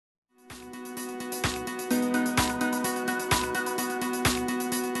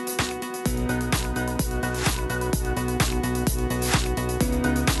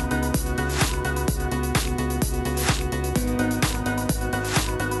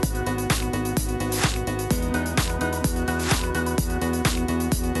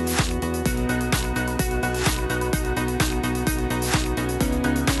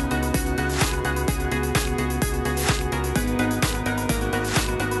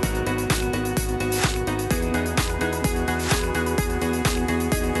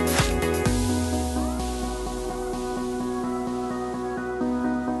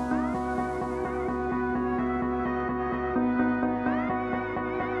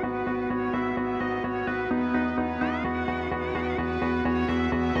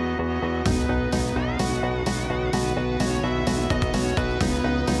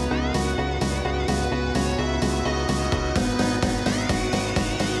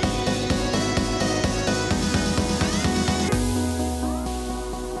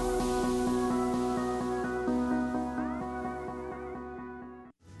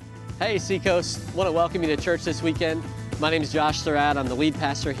Hey, Seacoast. I want to welcome you to church this weekend. My name is Josh Surratt. I'm the lead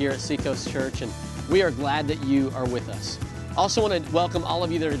pastor here at Seacoast Church, and we are glad that you are with us. Also want to welcome all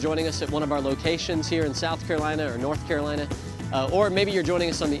of you that are joining us at one of our locations here in South Carolina or North Carolina, or maybe you're joining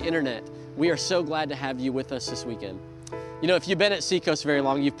us on the internet. We are so glad to have you with us this weekend. You know, if you've been at Seacoast very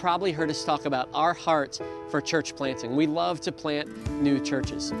long, you've probably heard us talk about our heart for church planting. We love to plant new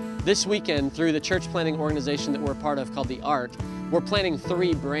churches. This weekend, through the church planting organization that we're a part of called the ARC, we're planting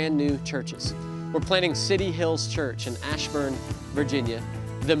 3 brand new churches. We're planting City Hills Church in Ashburn, Virginia,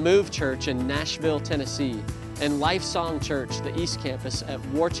 the Move Church in Nashville, Tennessee, and Lifesong Church, the East Campus at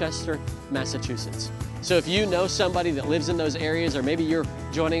Worcester, Massachusetts. So if you know somebody that lives in those areas, or maybe you're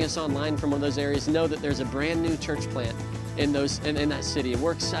joining us online from one of those areas, know that there's a brand new church plant in that city, and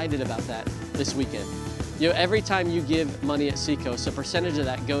we're excited about that this weekend. You know, every time you give money at Seacoast, a percentage of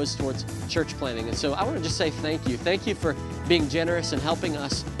that goes towards church planting. And so I want to just say thank you. Thank you for being generous and helping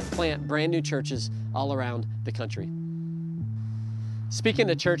us plant brand new churches all around the country. Speaking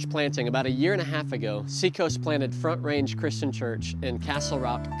of church planting, about 1.5 years ago, Seacoast planted Front Range Christian Church in Castle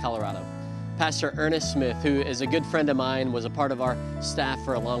Rock, Colorado. Pastor Ernest Smith, who is a good friend of mine, was a part of our staff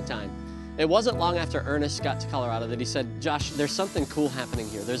for a long time. It wasn't long after Ernest got to Colorado that he said, Josh, there's something cool happening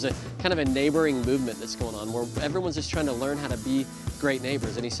here. There's a kind of a neighboring movement that's going on where everyone's just trying to learn how to be great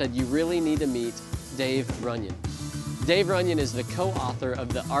neighbors. And he said, you really need to meet Dave Runyon. Dave Runyon is the co-author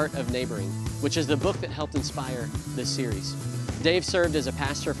of The Art of Neighboring, which is the book that helped inspire this series. Dave served as a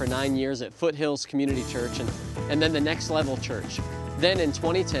pastor for 9 years at Foothills Community Church and then the Next Level Church. Then in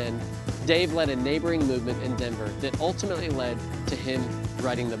 2010, Dave led a neighboring movement in Denver that ultimately led to him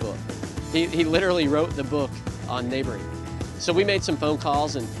writing the book. He literally wrote the book on neighboring. So we made some phone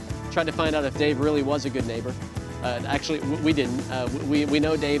calls and tried to find out if Dave really was a good neighbor. Actually, we didn't. We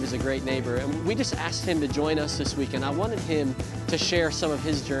know Dave is a great neighbor, and we just asked him to join us this week, and I wanted him to share some of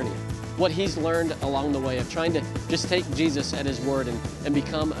his journey, what he's learned along the way of trying to just take Jesus at his word and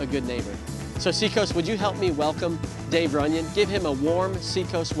become a good neighbor. So Seacoast, would you help me welcome Dave Runyon? Give him a warm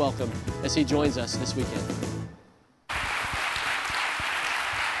Seacoast welcome as he joins us this weekend.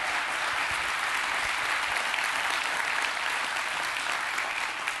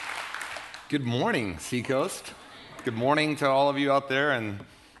 Good morning, Seacoast. Good morning to all of you out there and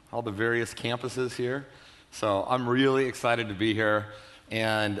all the various campuses here. So I'm really excited to be here,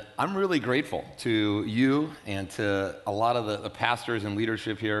 and I'm really grateful to you and to a lot of the pastors and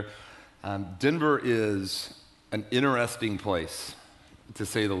leadership here. Denver is an interesting place, to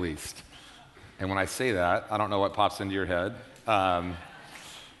say the least. And when I say that, I don't know what pops into your head.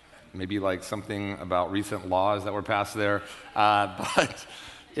 Maybe like something about recent laws that were passed there. But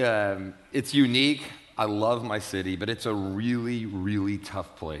it's unique. I love my city, but it's a really, really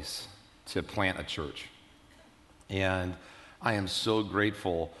tough place to plant a church. And I am so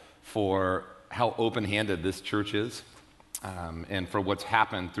grateful for how open-handed this church is, and for what's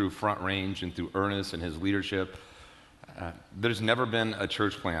happened through Front Range and through Ernest and his leadership. There's never been a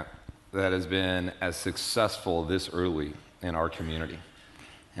church plant that has been as successful this early in our community.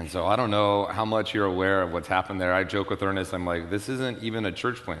 And so I don't know how much you're aware of what's happened there. I joke with Ernest, I'm like, this isn't even a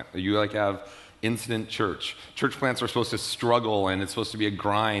church plant. You have instant church. Church plants are supposed to struggle, and it's supposed to be a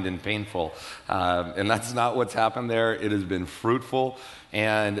grind and painful. And that's not what's happened there. It has been fruitful.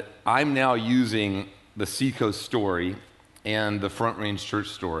 And I'm now using the Seacoast story and the Front Range Church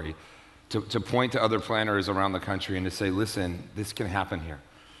story to point to other planters around the country and to say, listen, this can happen here.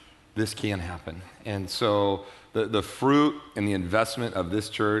 This can happen. And so the fruit and the investment of this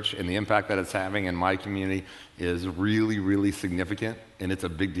church and the impact that it's having in my community is really, really significant, and it's a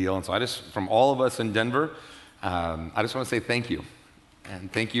big deal. And so from all of us in Denver, I just want to say thank you.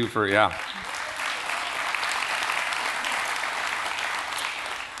 And thank you for,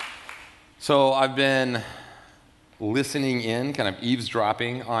 So I've been listening in, kind of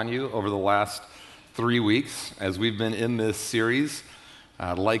eavesdropping on you over the last 3 weeks as we've been in this series,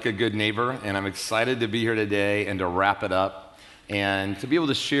 Like a Good Neighbor, and I'm excited to be here today and to wrap it up and to be able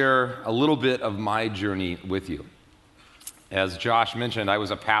to share a little bit of my journey with you. As Josh mentioned, I was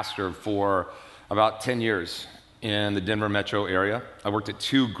a pastor for about 10 years in the Denver metro area. I worked at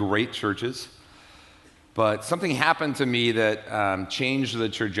 2 great churches, but something happened to me that changed the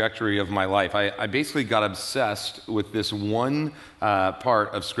trajectory of my life. I basically got obsessed with this one part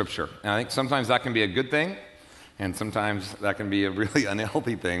of Scripture, and I think sometimes that can be a good thing, and sometimes that can be a really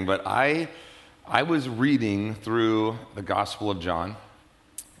unhealthy thing. But I was reading through the Gospel of John,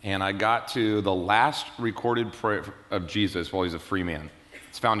 and I got to the last recorded prayer of Jesus while he's a free man.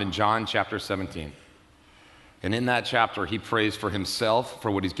 It's found in John chapter 17. And in that chapter, he prays for himself,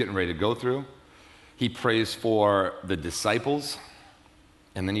 for what he's getting ready to go through. He prays for the disciples,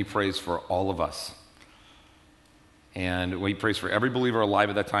 and then he prays for all of us. And he prays for every believer alive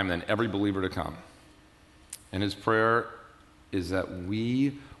at that time, then every believer to come. And his prayer is that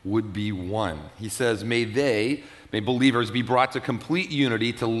we would be one. He says, may believers be brought to complete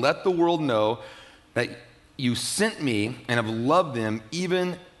unity to let the world know that you sent me and have loved them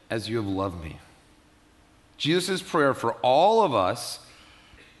even as you have loved me. Jesus' prayer for all of us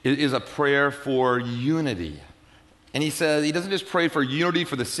is a prayer for unity. And he says, he doesn't just pray for unity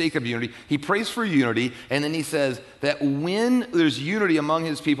for the sake of unity. He prays for unity, and then he says that when there's unity among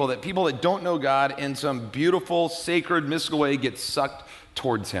his people, that people that don't know God in some beautiful, sacred, mystical way get sucked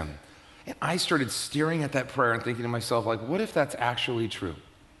towards him. And I started staring at that prayer and thinking to myself, like, what if that's actually true?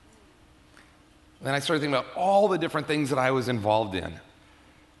 Then I started thinking about all the different things that I was involved in.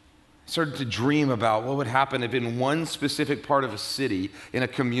 Started to dream about what would happen if in one specific part of a city, in a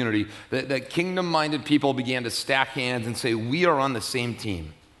community, that kingdom-minded people began to stack hands and say, we are on the same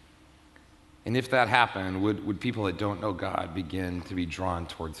team. And if that happened, would people that don't know God begin to be drawn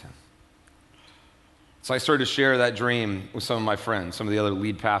towards him? So I started to share that dream with some of my friends, some of the other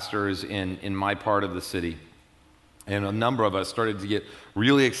lead pastors in my part of the city. And a number of us started to get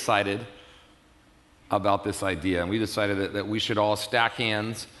really excited about this idea. And we decided that we should all stack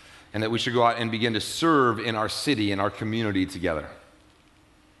hands and that we should go out and begin to serve in our city, in our community together.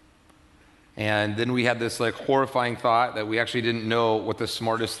 And then we had this like horrifying thought that we actually didn't know what the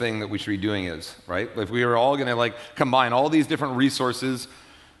smartest thing that we should be doing is, right? If we were all gonna like combine all these different resources,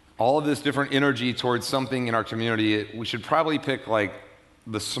 all of this different energy towards something in our community, we should probably pick like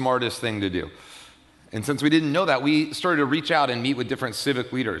the smartest thing to do. And since we didn't know that, we started to reach out and meet with different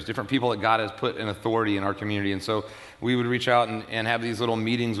civic leaders, different people that God has put in authority in our community. And so we would reach out and have these little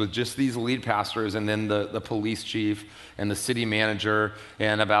meetings with just these lead pastors and then the police chief and the city manager.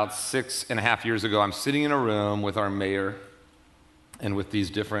 And about 6.5 years ago, I'm sitting in a room with our mayor and with these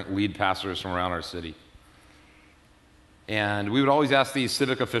different lead pastors from around our city. And we would always ask these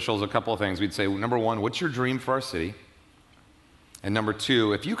civic officials a couple of things. We'd say, number one, what's your dream for our city? And number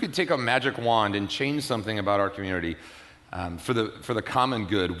two, if you could take a magic wand and change something about our community for the common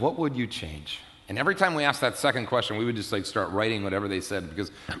good, what would you change? And every time we asked that second question, we would just like start writing whatever they said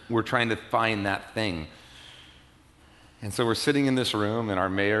because we're trying to find that thing. And so we're sitting in this room and our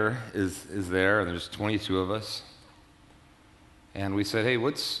mayor is there and there's 22 of us. And we said, hey,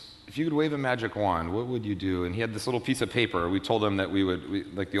 if you could wave a magic wand, what would you do? And he had this little piece of paper. We told him that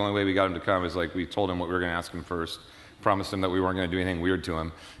the only way we got him to come is like we told him what we were going to ask him first. Promised him that we weren't going to do anything weird to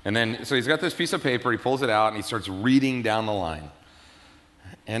him. And then, so he's got this piece of paper, he pulls it out, and he starts reading down the line.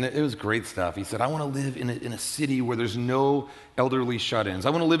 And it was great stuff. He said, I want to live in a city where there's no elderly shut-ins. I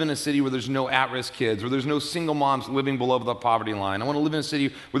want to live in a city where there's no at-risk kids, where there's no single moms living below the poverty line. I want to live in a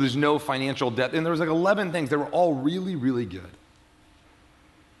city where there's no financial debt. And there was like 11 things. They were all really, really good.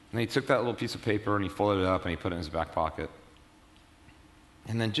 And he took that little piece of paper, and he folded it up, and he put it in his back pocket.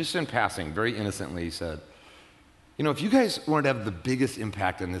 And then just in passing, very innocently, he said, you know, if you guys wanted to have the biggest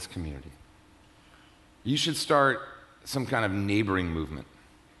impact in this community, you should start some kind of neighboring movement.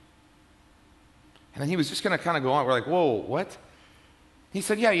 And then he was just going to kind of go on. We're like, whoa, what? He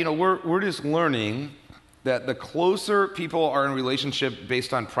said, yeah, you know, we're just learning that the closer people are in relationship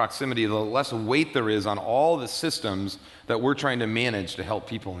based on proximity, the less weight there is on all the systems that we're trying to manage to help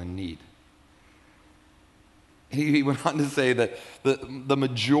people in need. He went on to say that the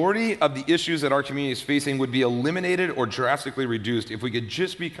majority of the issues that our community is facing would be eliminated or drastically reduced if we could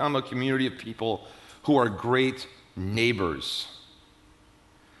just become a community of people who are great neighbors.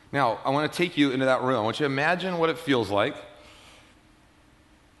 Now, I want to take you into that room. I want you to imagine what it feels like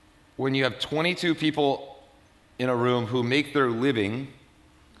when you have 22 people in a room who make their living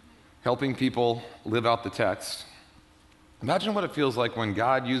helping people live out the text. Imagine what it feels like when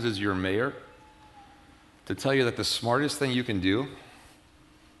God uses your mayor to tell you that the smartest thing you can do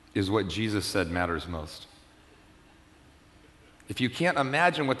is what Jesus said matters most. If you can't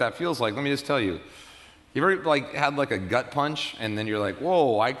imagine what that feels like, let me just tell you. You ever had a gut punch and then you're like,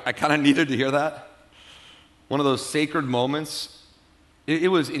 whoa, I kind of needed to hear that? One of those sacred moments. It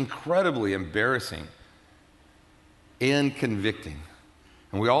was incredibly embarrassing and convicting.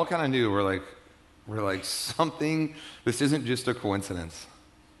 And we all kind of knew, we're like something, this isn't just a coincidence.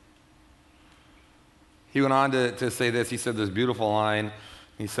 He went on to say this. He said this beautiful line.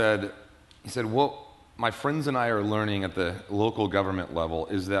 He said, what my friends and I are learning at the local government level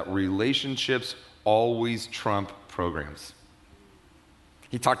is that relationships always trump programs.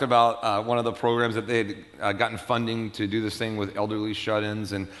 He talked about one of the programs that they had gotten funding to do this thing with elderly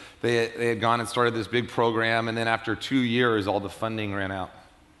shut-ins, and they had gone and started this big program, and then after 2 years, all the funding ran out.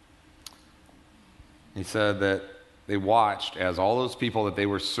 He said that they watched as all those people that they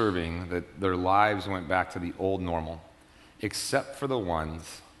were serving, that their lives went back to the old normal, except for the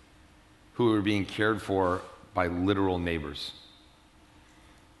ones who were being cared for by literal neighbors.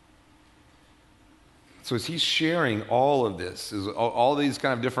 So as he's sharing all of this, all these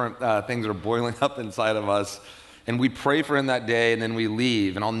kind of different things are boiling up inside of us, and we pray for him that day, and then we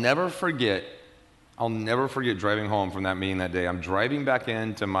leave. And I'll never forget driving home from that meeting that day. I'm driving back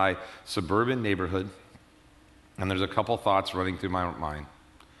into my suburban neighborhood, and there's a couple thoughts running through my mind.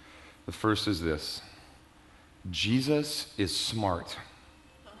 The first is this: Jesus is smart.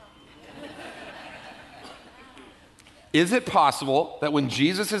 Is it possible that when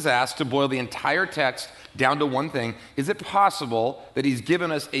Jesus is asked to boil the entire text down to one thing, is it possible that he's given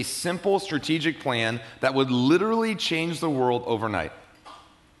us a simple strategic plan that would literally change the world overnight?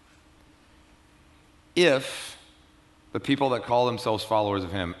 If the people that call themselves followers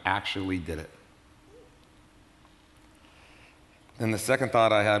of him actually did it. And the second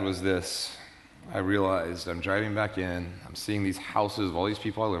thought I had was this. I realized I'm driving back in, I'm seeing these houses of all these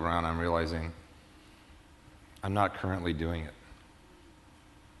people I live around, I'm realizing I'm not currently doing it.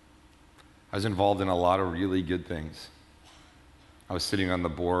 I was involved in a lot of really good things. I was sitting on the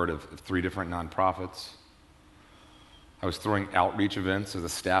board of 3 different nonprofits. I was throwing outreach events as a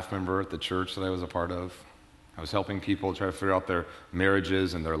staff member at the church that I was a part of. I was helping people try to figure out their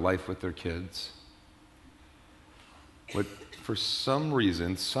marriages and their life with their kids. But for some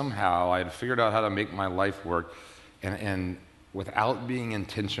reason, somehow, I had figured out how to make my life work, and without being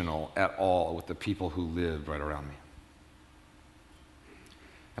intentional at all with the people who lived right around me.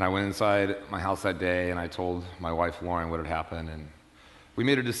 And I went inside my house that day, and I told my wife, Lauren, what had happened, and we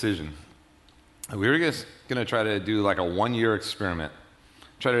made a decision. We were just going to try to do like a 1-year experiment,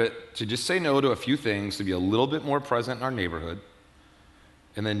 try to just say no to a few things, to be a little bit more present in our neighborhood,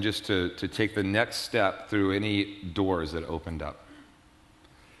 and then just to take the next step through any doors that opened up.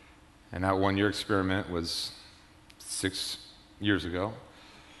 And that 1-year experiment was 6 years ago,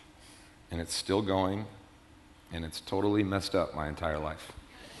 and it's still going, and it's totally messed up my entire life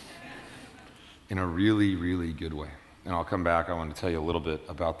in a really, really good way. And I'll come back, I want to tell you a little bit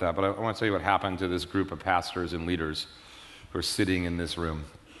about that, but I want to tell you what happened to this group of pastors and leaders who are sitting in this room.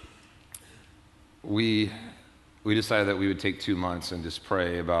 We decided that we would take 2 months and just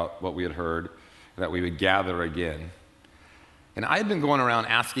pray about what we had heard, that we would gather again. And I had been going around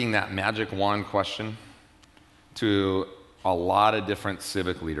asking that magic wand question to a lot of different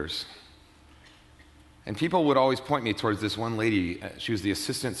civic leaders. And people would always point me towards this one lady. She was the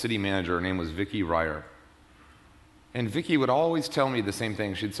assistant city manager. Her name was Vicki Ryer. And Vicki would always tell me the same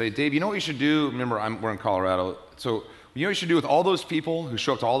thing. She'd say, Dave, you know what you should do? Remember, we're in Colorado. So you know what you should do with all those people who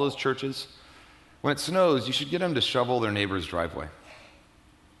show up to all those churches? When it snows, you should get them to shovel their neighbor's driveway.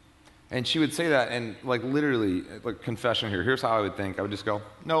 And she would say that, and like literally, like confession here, here's how I would think. I would just go,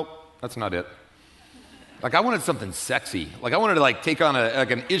 nope, that's not it. Like I wanted something sexy. Like I wanted to like take on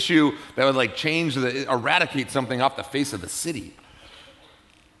an issue that would like eradicate something off the face of the city.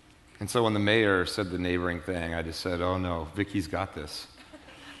 And so when the mayor said the neighboring thing, I just said, oh no, Vicki's got this.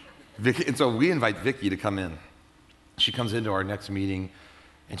 And so we invite Vicki to come in. She comes into our next meeting,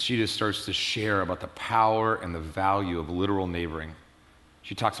 and she just starts to share about the power and the value of literal neighboring.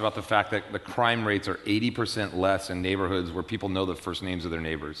 She talks about the fact that the crime rates are 80% less in neighborhoods where people know the first names of their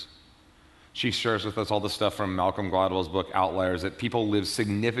neighbors. She shares with us all the stuff from Malcolm Gladwell's book, Outliers, that people live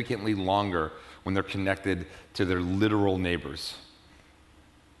significantly longer when they're connected to their literal neighbors.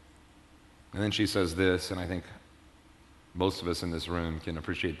 And then she says this, and I think most of us in this room can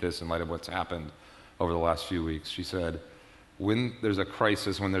appreciate this in light of what's happened over the last few weeks. She said, when there's a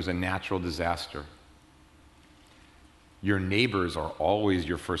crisis, when there's a natural disaster, your neighbors are always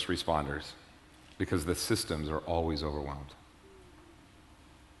your first responders because the systems are always overwhelmed.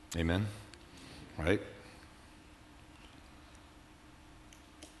 Amen? Right?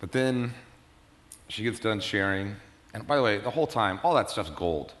 But then she gets done sharing, and by the way, the whole time, all that stuff's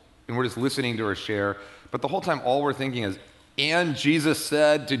gold. And we're just listening to her share, but the whole time, all we're thinking is, and Jesus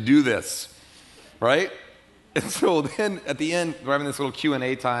said to do this, right? And so then at the end, we're having this little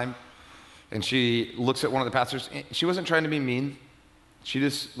Q&A time, and she looks at one of the pastors. She wasn't trying to be mean. She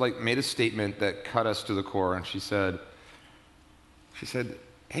just like made a statement that cut us to the core, and she said,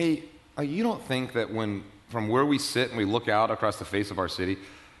 hey, you don't think that from where we sit and we look out across the face of our city,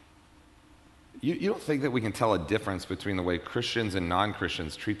 you don't think that we can tell a difference between the way Christians and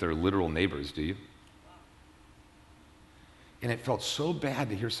non-Christians treat their literal neighbors, do you? And it felt so bad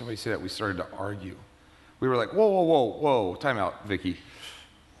to hear somebody say that, we started to argue. We were like, whoa, time out, Vicki.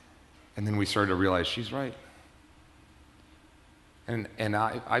 And then we started to realize she's right. And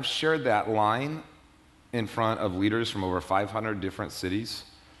I've shared that line in front of leaders from over 500 different cities.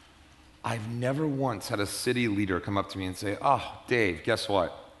 I've never once had a city leader come up to me and say, "Oh, Dave, guess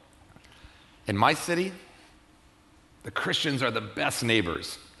what? In my city, the Christians are the best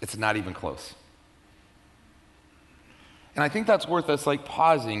neighbors. It's not even close." And I think that's worth us like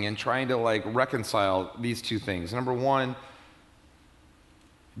pausing and trying to like reconcile these two things. Number one,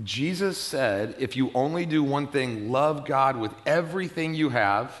 Jesus said, if you only do one thing, love God with everything you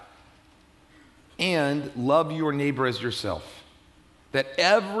have and love your neighbor as yourself. That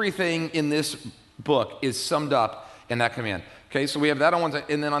everything in this book is summed up in that command. Okay, so we have that on one side,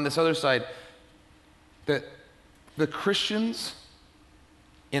 and then on this other side, that the Christians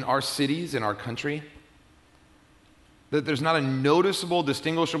in our cities, in our country, that there's not a noticeable,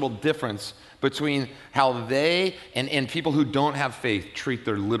 distinguishable difference between how they and people who don't have faith treat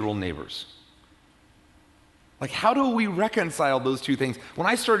their literal neighbors. Like, how do we reconcile those two things? When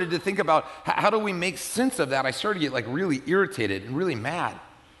I started to think about how do we make sense of that, I started to get like really irritated and really mad.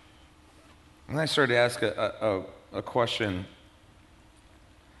 And I started to ask a question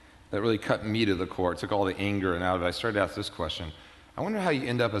that really cut me to the core. It took all the anger and out of it. I started to ask this question. I wonder how you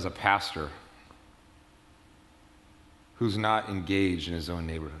end up as a pastor who's not engaged in his own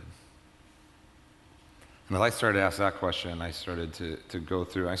neighborhood. And as I started to ask that question, I started to go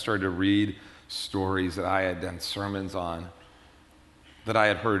through, I started to read stories that I had done sermons on, that I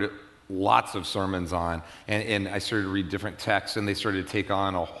had heard lots of sermons on, and I started to read different texts, and they started to take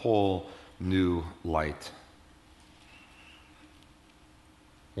on a whole new light.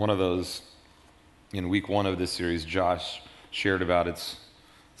 One of those, in week 1 of this series, Josh shared about, it's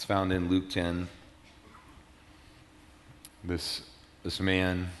found in Luke 10. This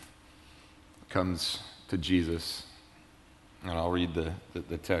man comes to Jesus, and I'll read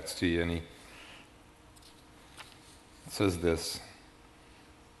the text to you, and he says this.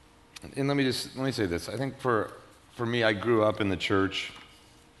 And let me say this. I think for me, I grew up in the church,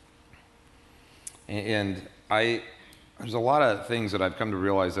 and there's a lot of things that I've come to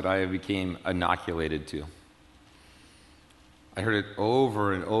realize that I became inoculated to. I heard it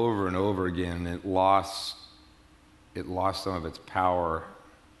over and over and over again, and it lost some of its power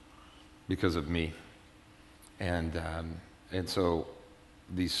because of me. And so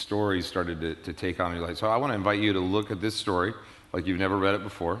these stories started to take on me. Like, so I want to invite you to look at this story like you've never read it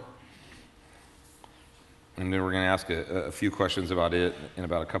before. And then we're going to ask a few questions about it and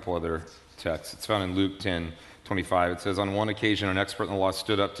about a couple other texts. It's found in Luke 10:25. It says, on one occasion, an expert in the law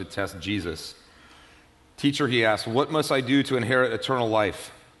stood up to test Jesus. Teacher, he asked, what must I do to inherit eternal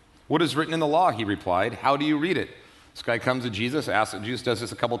life? What is written in the law? He replied. How do you read it? This guy comes to Jesus, Jesus does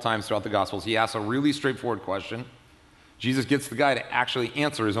this a couple times throughout the Gospels. He asks a really straightforward question. Jesus gets the guy to actually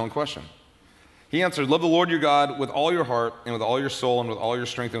answer his own question. He answered, love the Lord your God with all your heart and with all your soul and with all your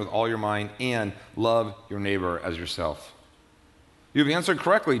strength and with all your mind, and love your neighbor as yourself. You have answered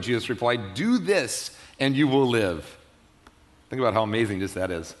correctly, Jesus replied. Do this and you will live. Think about how amazing that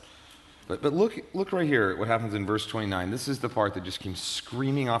is. But look right here at what happens in verse 29. This is the part that just came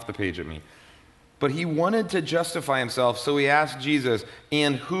screaming off the page at me. But he wanted to justify himself, so he asked Jesus,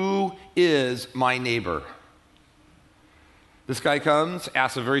 and who is my neighbor? This guy comes,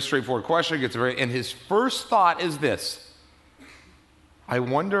 asks a very straightforward question, and his first thought is this: I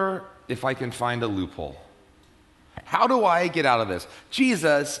wonder if I can find a loophole. How do I get out of this?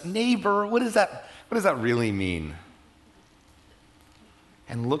 Jesus, neighbor, what does that really mean?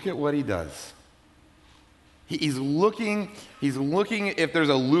 And look at what he does. He's looking if there's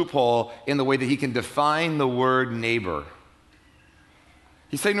a loophole in the way that he can define the word neighbor.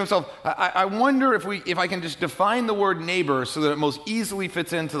 He's saying to himself, I wonder if I can just define the word neighbor so that it most easily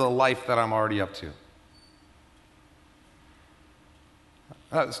fits into the life that I'm already up to.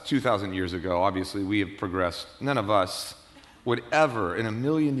 That was 2,000 years ago. Obviously, we have progressed. None of us would ever, in a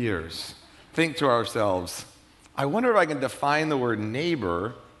million years, think to ourselves, I wonder if I can define the word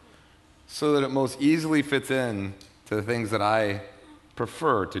neighbor so that it most easily fits in to the things that I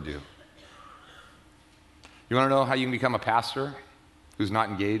prefer to do. You want to know how you can become a pastor who's not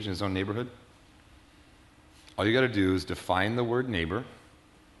engaged in his own neighborhood? All you got to do is define the word neighbor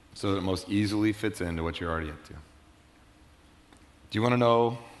so that it most easily fits into what you're already up to. Do you want to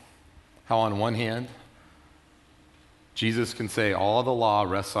know how on one hand Jesus can say all the law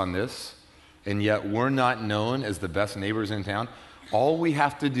rests on this, and yet we're not known as the best neighbors in town? All we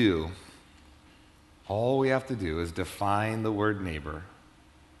have to do is define the word neighbor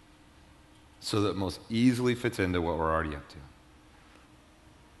so that it most easily fits into what we're already up to.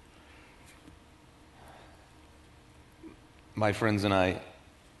 My friends and I,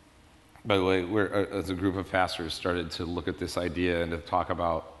 by the way, we're, as a group of pastors, started to look at this idea and to talk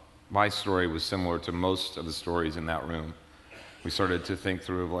about my story was similar to most of the stories in that room. We started to think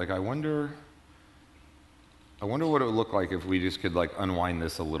through of like, I wonder what it would look like if we just could like unwind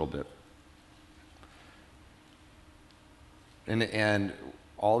this a little bit. And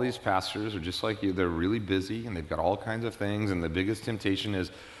all these pastors are just like you. They're really busy and they've got all kinds of things. And the biggest temptation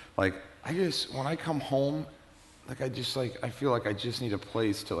is like, when I come home, like I feel like I just need a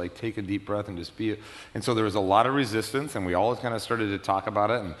place to like take a deep breath and just be. And so there was a lot of resistance, and we all kind of started to talk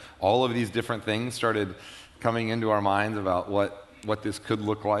about it, and all of these different things started coming into our minds about what this could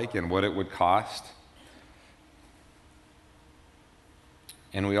look like and what it would cost.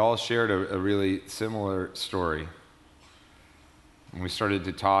 And we all shared a really similar story. And we started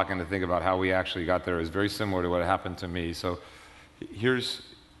to talk and to think about how we actually got there. It was very similar to what happened to me. So here's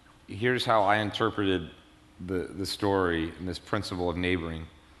how I interpreted the story and this principle of neighboring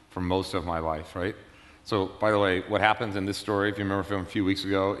for most of my life, right? So, by the way, what happens in this story, if you remember from a few weeks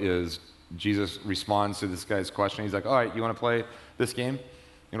ago, is Jesus responds to this guy's question. He's like, all right, you want to play this game?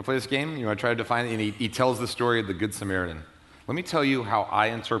 You want to play this game? You want to try to define it? And he tells the story of the Good Samaritan. Let me tell you how I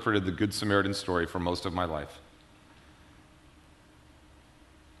interpreted the Good Samaritan story for most of my life.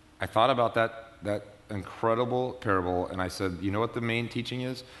 I thought about that incredible parable, and I said, you know what the main teaching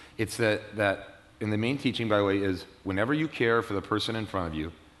is? It's that and the main teaching, by the way, is whenever you care for the person in front of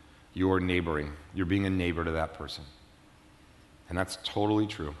you, you're neighboring. You're being a neighbor to that person. And that's totally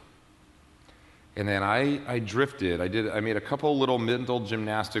true. And then I drifted. I made a couple little mental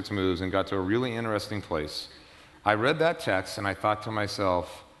gymnastics moves and got to a really interesting place. I read that text, and I thought to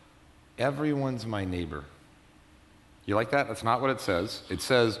myself, everyone's my neighbor. You like that? That's not what it says. It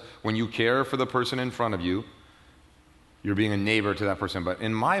says when you care for the person in front of you, you're being a neighbor to that person. But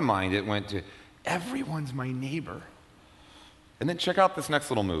in my mind, it went to everyone's my neighbor. And then check out this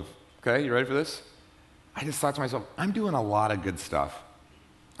next little move. Okay, you ready for this? I just thought to myself, I'm doing a lot of good stuff.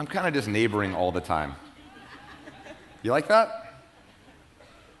 I'm kind of just neighboring all the time. You like that?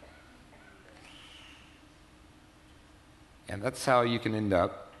 And that's how you can end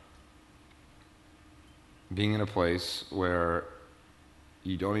up being in a place where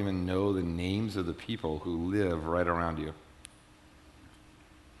you don't even know the names of the people who live right around you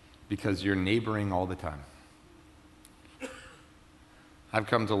because you're neighboring all the time. I've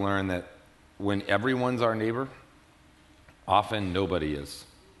come to learn that when everyone's our neighbor, often nobody is.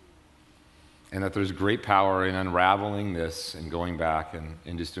 And that there's great power in unraveling this and going back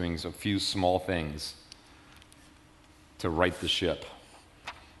and just doing a few small things to right the ship.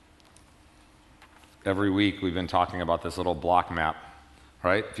 Every week we've been talking about this little block map,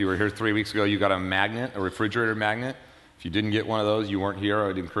 right? If you were here 3 weeks ago, you got a magnet, a refrigerator magnet. If you didn't get one of those, you weren't here. I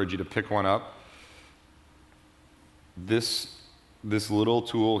would encourage you to pick one up. This little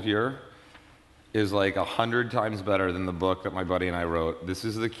tool here is like 100 times better than the book that my buddy and I wrote. This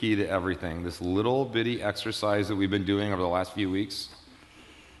is the key to everything. This little bitty exercise that we've been doing over the last few weeks,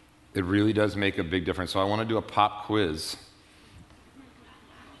 it really does make a big difference. So I want to do a pop quiz.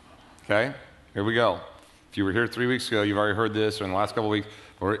 Okay? Here we go. If you were here 3 weeks ago, you've already heard this, or in the last couple of weeks,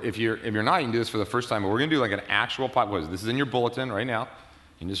 or if you're not, you can do this for the first time, but we're going to do like an actual pop quiz. This is in your bulletin right now.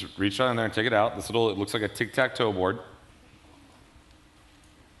 You can just reach out in there and take it out. It looks like a tic-tac-toe board.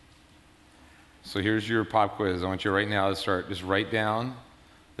 So here's your pop quiz. I want you right now to just write down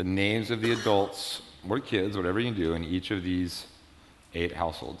the names of the adults or kids, whatever you can do, in each of these 8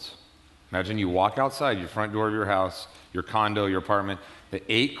 households. Imagine you walk outside your front door of your house, your condo, your apartment, the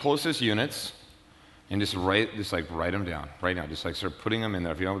 8 closest units, and just write them down right now. Just like start putting them in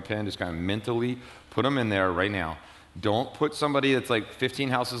there. If you don't have a pen, just kind of mentally put them in there right now. Don't put somebody that's like 15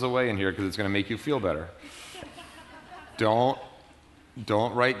 houses away in here because it's going to make you feel better. Don't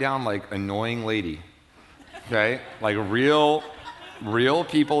write down like annoying lady, okay? Like real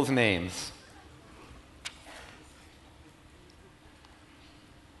people's names.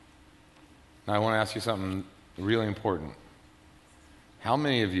 Now I want to ask you something really important. How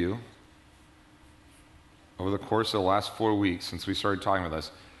many of you, over the course of the last 4 weeks since we started talking with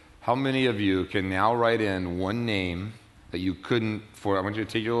us, how many of you can now write in one name that you couldn't for? I want you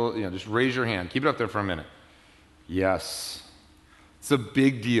to take your, just raise your hand. Keep it up there for a minute. Yes. It's a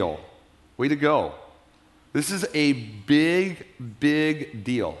big deal. Way to go. This is a big, big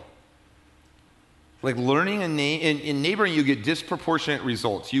deal. Like learning a name, in neighboring you get disproportionate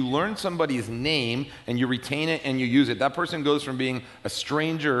results. You learn somebody's name and you retain it and you use it. That person goes from being a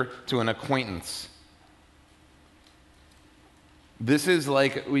stranger to an acquaintance. This is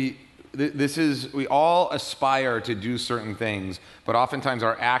like we all aspire to do certain things, but oftentimes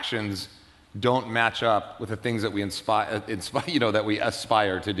our actions don't match up with the things that we that we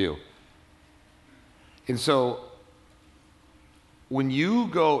aspire to do. And so when you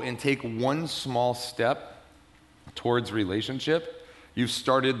go and take one small step towards relationship, you've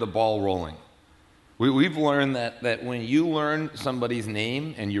started the ball rolling. We've learned that when you learn somebody's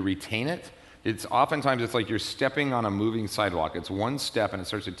name and you retain it, it's like you're stepping on a moving sidewalk. It's one step and it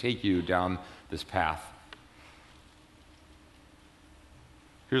starts to take you down this path.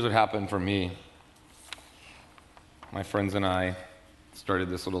 Here's what happened for me. My friends and I started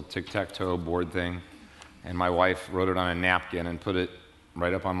this little tic-tac-toe board thing, and my wife wrote it on a napkin and put it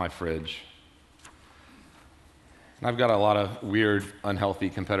right up on my fridge. And I've got a lot of weird, unhealthy,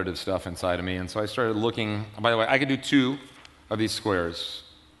 competitive stuff inside of me, and so I started looking. By the way, I could do 2 of these squares,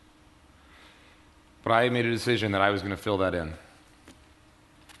 but I made a decision that I was going to fill that in.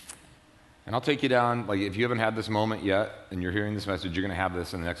 And I'll take you down, like if you haven't had this moment yet, and you're hearing this message, you're going to have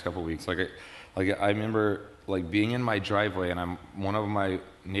this in the next couple of weeks. I remember being in my driveway, and one of my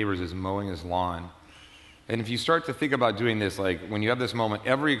neighbors is mowing his lawn. And if you start to think about doing this, like when you have this moment,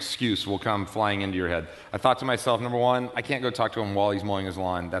 every excuse will come flying into your head. I thought to myself, number 1, I can't go talk to him while he's mowing his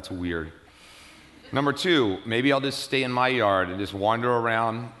lawn. That's weird. Number 2, maybe I'll just stay in my yard and just wander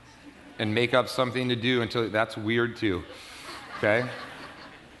around and make up something to do until that's weird too. Okay?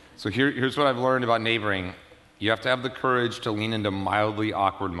 So here's what I've learned about neighboring. You have to have the courage to lean into mildly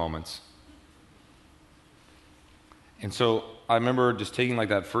awkward moments. And so I remember just taking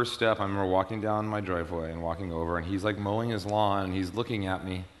that first step. I remember walking down my driveway and walking over, and he's mowing his lawn, and he's looking at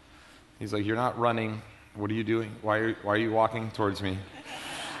me. He's like, "You're not running. What are you doing? Why are you walking towards me?"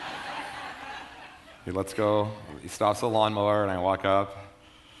 He lets go. He stops the lawnmower, and I walk up.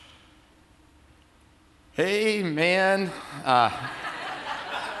 "Hey, man.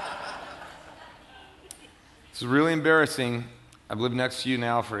 It's really embarrassing. I've lived next to you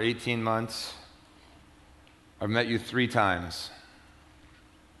now for 18 months. I've met you 3 times.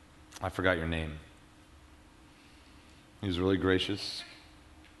 I forgot your name." He was really gracious.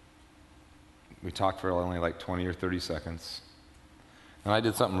 We talked for only 20 or 30 seconds. And I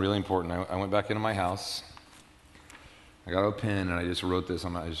did something really important. I went back into my house. I got a pen and I just wrote this.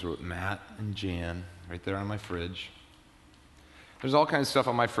 I just wrote Matt and Jan right there on my fridge. There's all kinds of stuff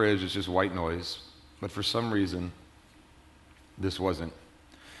on my fridge. It's just white noise. But for some reason, this wasn't.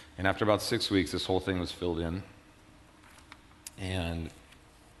 And after about 6 weeks, this whole thing was filled in. And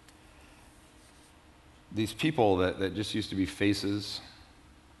these people that just used to be faces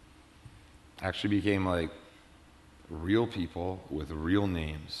actually became real people with real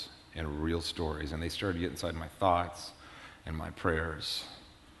names and real stories. And they started to get inside my thoughts and my prayers.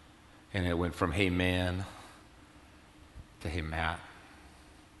 And it went from, "Hey, man," to "Hey, Matt,"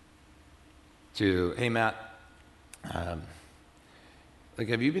 to, "Hey, Matt,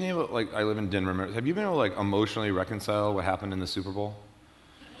 have you been able, I live in Denver, have you been able to emotionally reconcile what happened in the Super Bowl?"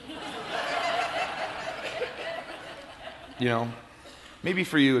 Maybe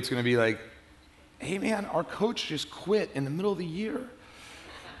for you it's going to be "Hey, man, our coach just quit in the middle of the year."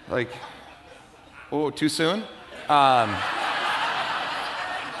 Oh, too soon?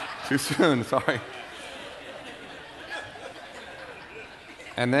 Too soon, sorry.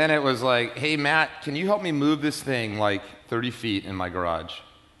 And then it was "Hey, Matt, can you help me move this thing 30 feet in my garage?"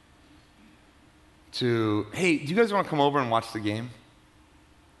 To, "Hey, do you guys want to come over and watch the game?"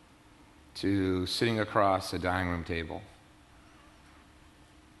 To sitting across a dining room table,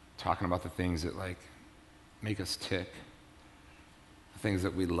 talking about the things that make us tick, the things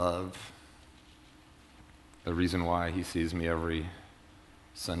that we love, the reason why he sees me every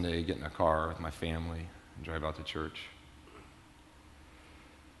Sunday get in a car with my family and drive out to church.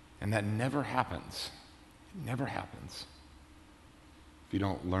 And that never happens. It never happens if you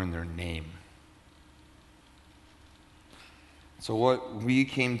don't learn their name. So what we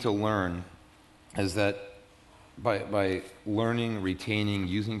came to learn is that by learning, retaining,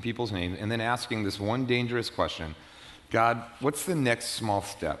 using people's names, and then asking this one dangerous question, "God, what's the next small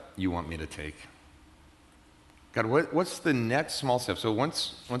step you want me to take? God, what's the next small step?" So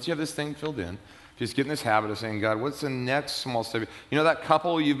once you have this thing filled in, just get in this habit of saying, "God, what's the next small step?" That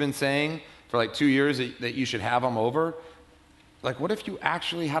couple you've been saying for 2 years that you should have them over? What if you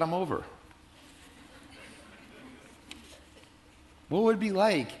actually had them over? What would it be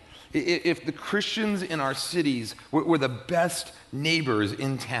like if the Christians in our cities were the best neighbors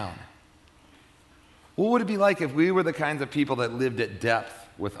in town? What would it be like if we were the kinds of people that lived at depth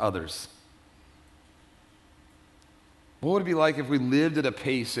with others? What would it be like if we lived at a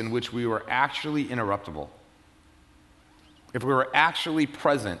pace in which we were actually interruptible? If we were actually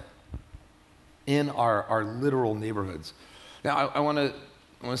present in our literal neighborhoods? Now, I want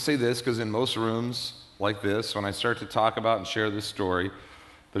to say this, because in most rooms like this, when I start to talk about and share this story,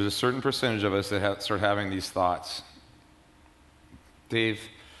 there's a certain percentage of us that start having these thoughts. Dave,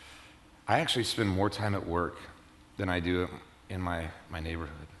 I actually spend more time at work than I do in my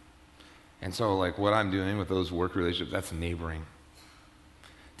neighborhood. And so, like, what I'm doing with those work relationships, that's neighboring.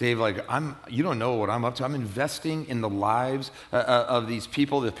 Dave, like, you don't know what I'm up to. I'm investing in the lives of these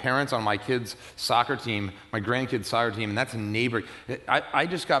people, the parents on my kids' soccer team, my grandkids' soccer team, and that's neighboring. I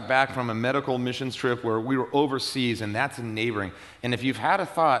just got back from a medical missions trip where we were overseas, and that's neighboring. And if you've had a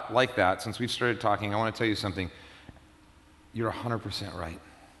thought like that since we've started talking, I want to tell you something. You're 100% right.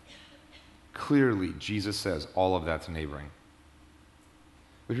 Clearly, Jesus says all of that's neighboring.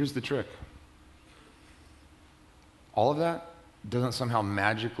 But here's the trick. All of that doesn't somehow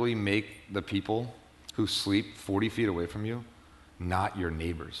magically make the people who sleep 40 feet away from you not your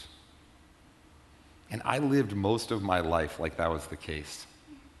neighbors. And I lived most of my life like that was the case.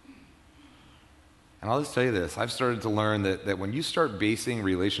 And I'll just tell you this, I've started to learn that when you start basing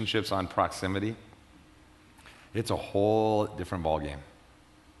relationships on proximity, it's a whole different ballgame.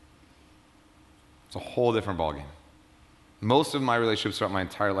 It's a whole different ballgame. Most of my relationships throughout my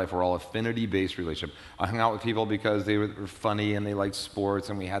entire life were all affinity-based relationships. I hung out with people because they were funny and they liked sports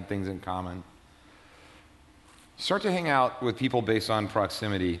and we had things in common. Start to hang out with people based on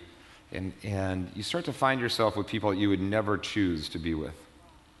proximity, and you start to find yourself with people that you would never choose to be with.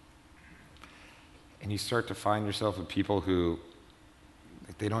 And you start to find yourself with people who,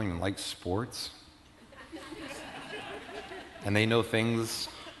 like, they don't even like sports. And they know things.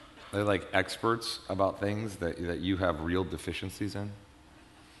 They're like experts about things that you have real deficiencies in.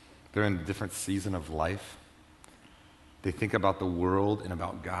 They're in a different season of life. They think about the world and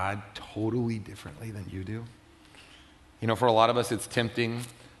about God totally differently than you do. You know, for a lot of us, it's tempting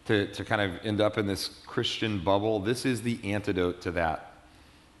to kind of end up in this Christian bubble. This is the antidote to that.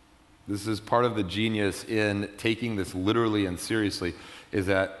 This is part of the genius in taking this literally and seriously, is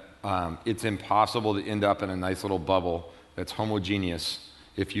that it's impossible to end up in a nice little bubble that's homogeneous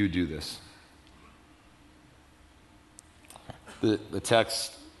if you do this. The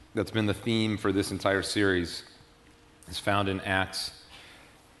text that's been the theme for this entire series is found in Acts.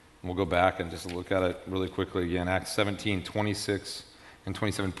 We'll go back and just look at it really quickly again. Acts 17, 26 and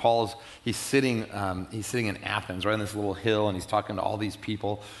 27. He's sitting in Athens, right on this little hill, and he's talking to all these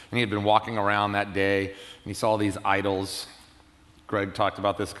people. And he had been walking around that day, and he saw these idols. Greg talked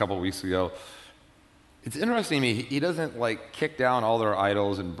about this a couple of weeks ago. It's interesting to me, he doesn't like kick down all their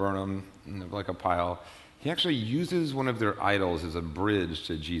idols and burn them in like a pile. He actually uses one of their idols as a bridge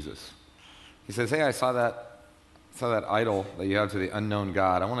to Jesus. He says, hey, I saw that idol that you have to the unknown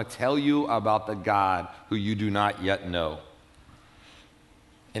God. I want to tell you about the God who you do not yet know.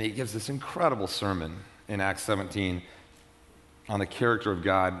 And he gives this incredible sermon in Acts 17 on the character of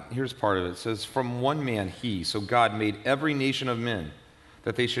God. Here's part of it. It says, from one man so God made every nation of men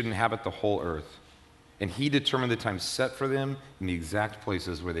that they should inhabit the whole earth. And he determined the time set for them in the exact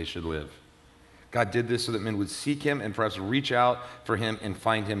places where they should live. God did this so that men would seek him and perhaps reach out for him and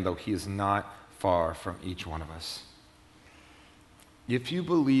find him, though he is not far from each one of us. If you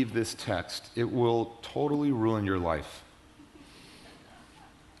believe this text, it will totally ruin your life.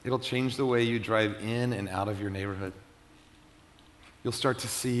 It'll change the way you drive in and out of your neighborhood. You'll start to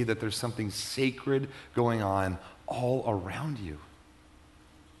see that there's something sacred going on all around you.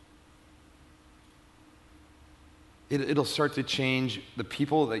 It'll start to change the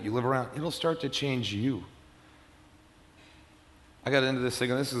people that you live around. It'll start to change you. I got into this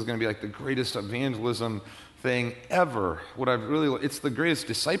thinking this is going to be like the greatest evangelism thing ever. It's the greatest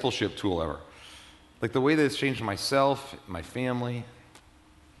discipleship tool ever. Like the way that it's changed myself, my family,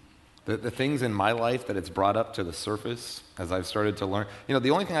 the things in my life that it's brought up to the surface as I've started to learn. You know,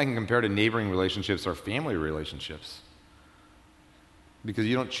 the only thing I can compare to neighboring relationships are family relationships. Because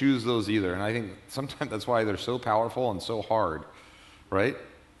you don't choose those either. And I think sometimes that's why they're so powerful and so hard, right?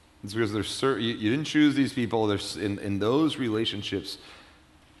 It's because you didn't choose these people. There's in those relationships,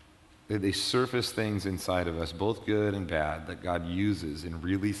 they surface things inside of us, both good and bad, that God uses in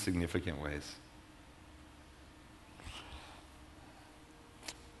really significant ways.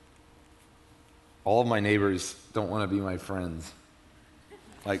 All of my neighbors don't want to be my friends.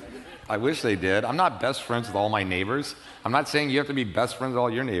 Like, I wish they did. I'm not best friends with all my neighbors. I'm not saying you have to be best friends with all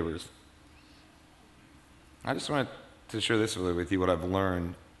your neighbors. I just wanted to share this with you, what I've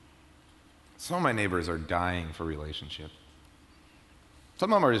learned. Some of my neighbors are dying for relationship.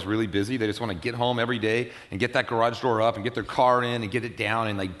 Some of them are just really busy. They just want to get home every day and get that garage door up and get their car in and get it down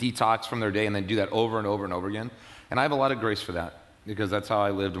and like detox from their day and then do that over and over and over again. And I have a lot of grace for that because that's how I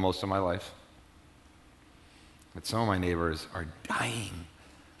lived most of my life. But some of my neighbors are dying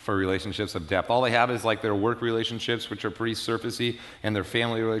for relationships of depth. All they have is like their work relationships, which are pretty surfacey, and their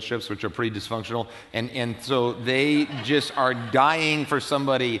family relationships, which are pretty dysfunctional. And so they just are dying for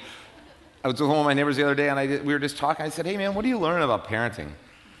somebody. I was with one of my neighbors the other day, and we were just talking. I said, hey, man, what do you learn about parenting?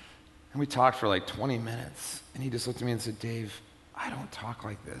 And we talked for like 20 minutes, and he just looked at me and said, Dave, I don't talk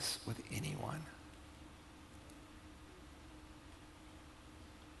like this with anyone.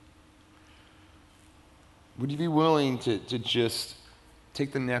 Would you be willing to just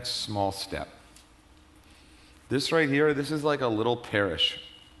take the next small step? This right here, this is like a little parish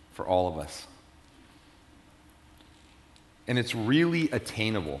for all of us. And it's really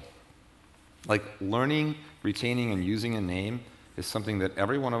attainable. Like learning, retaining, and using a name is something that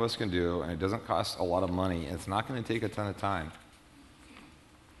every one of us can do, and it doesn't cost a lot of money, and it's not going to take a ton of time.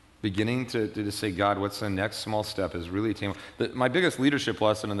 Beginning to just say, God, what's the next small step is really attainable. My biggest leadership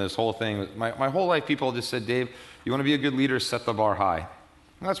lesson in this whole thing, my whole life people just said, Dave, you want to be a good leader, set the bar high.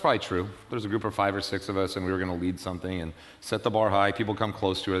 And that's probably true. There's a group of 5 or 6 of us, and we were going to lead something and set the bar high. People come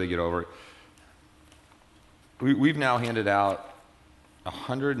close to it, they get over it. We've now handed out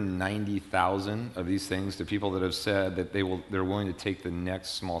 190,000 of these things to people that have said that they're willing to take the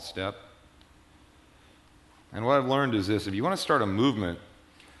next small step. And what I've learned is this: if you want to start a movement,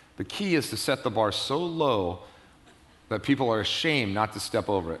 the key is to set the bar so low that people are ashamed not to step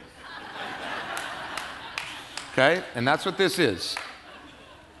over it. Okay? And that's what this is.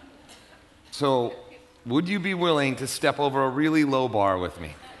 So, would you be willing to step over a really low bar with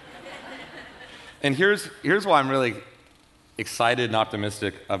me? And here's why I'm really excited and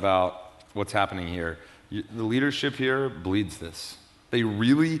optimistic about what's happening here. The leadership here bleeds this. They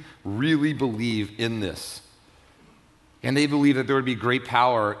really, really believe in this. And they believe that there would be great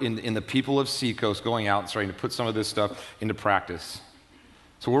power in the people of Seacoast going out and starting to put some of this stuff into practice.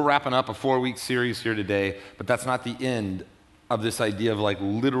 So we're wrapping up a 4-week series here today, but that's not the end of this idea of like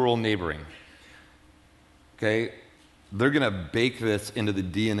literal neighboring. Okay? They're going to bake this into the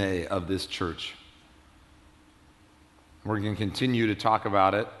DNA of this church. We're going to continue to talk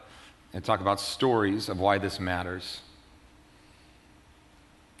about it and talk about stories of why this matters.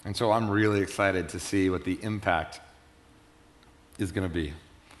 And so I'm really excited to see what the impact is going to be.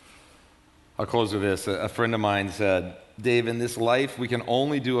 I'll close with this. A friend of mine said, Dave, in this life, we can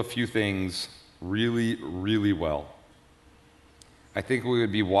only do a few things really, really well. I think we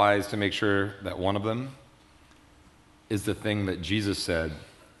would be wise to make sure that one of them is the thing that Jesus said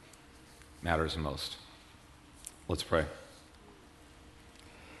matters most. Let's pray.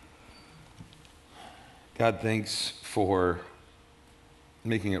 God, thanks for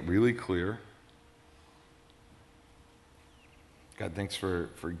making it really clear. God, thanks for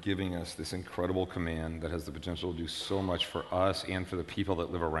giving us this incredible command that has the potential to do so much for us and for the people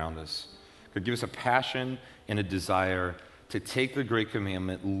that live around us. God, give us a passion and a desire to take the great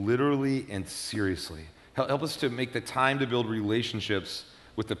commandment literally and seriously. Help us to make the time to build relationships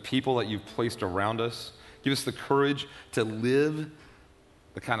with the people that you've placed around us. Give us the courage to live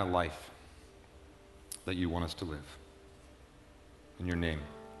the kind of life that you want us to live. In your name,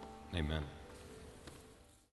 amen.